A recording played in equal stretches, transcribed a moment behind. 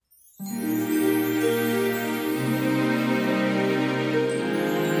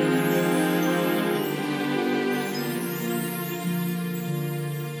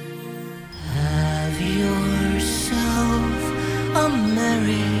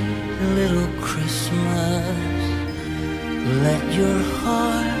Let your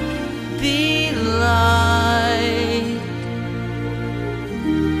heart be light.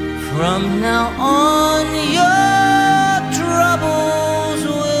 From now on, your troubles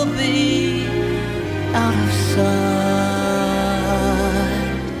will be out of sight.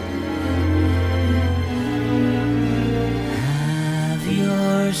 Have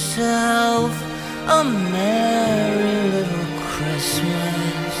yourself a merry little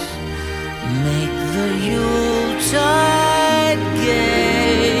Christmas. Make the Yuletide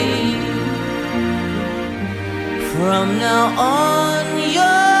gay. From now on,